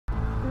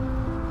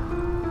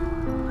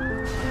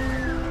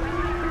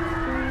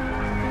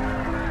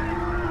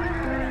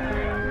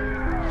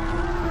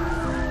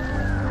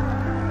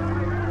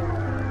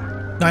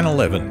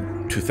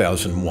9/11,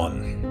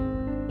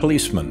 2001.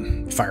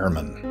 Policemen,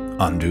 firemen,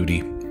 on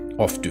duty,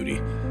 off duty,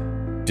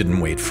 didn't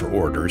wait for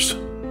orders.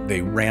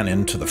 They ran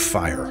into the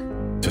fire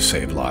to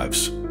save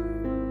lives.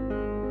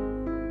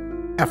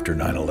 After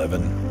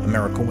 9/11,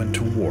 America went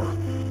to war.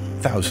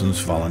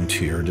 Thousands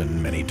volunteered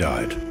and many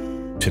died.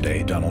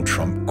 Today, Donald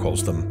Trump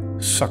calls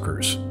them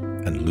suckers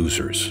and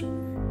losers.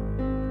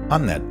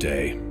 On that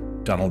day,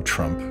 Donald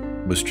Trump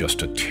was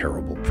just a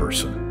terrible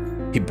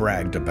person. He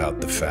bragged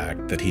about the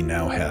fact that he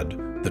now had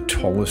the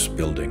tallest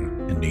building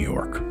in New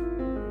York.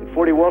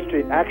 40 Wall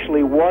Street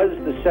actually was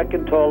the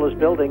second tallest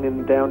building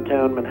in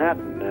downtown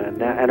Manhattan,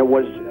 and it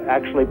was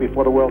actually,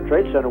 before the World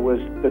Trade Center, was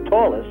the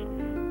tallest.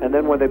 And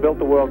then when they built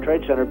the World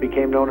Trade Center, it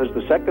became known as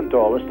the second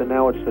tallest, and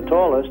now it's the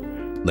tallest.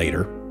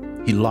 Later,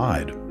 he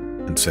lied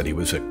and said he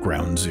was at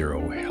Ground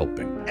Zero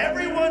helping.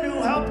 Everyone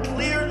who helped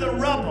clear the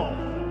rubble,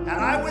 and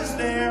I was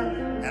there,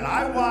 and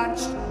I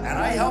watched, and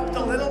I helped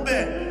a little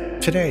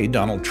bit. Today,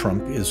 Donald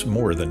Trump is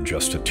more than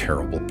just a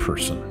terrible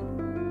person.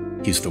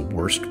 He's the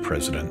worst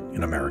president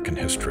in American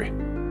history.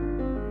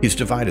 He's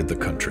divided the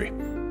country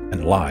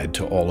and lied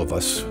to all of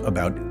us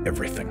about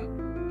everything.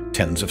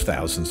 Tens of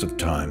thousands of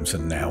times,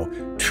 and now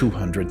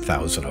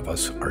 200,000 of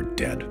us are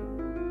dead.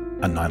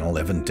 A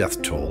 9/11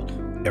 death toll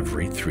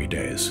every 3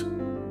 days.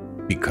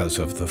 Because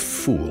of the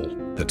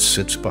fool that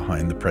sits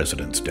behind the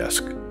president's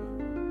desk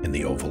in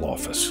the Oval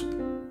Office.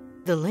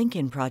 The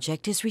Lincoln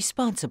Project is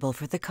responsible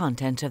for the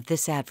content of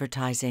this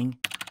advertising.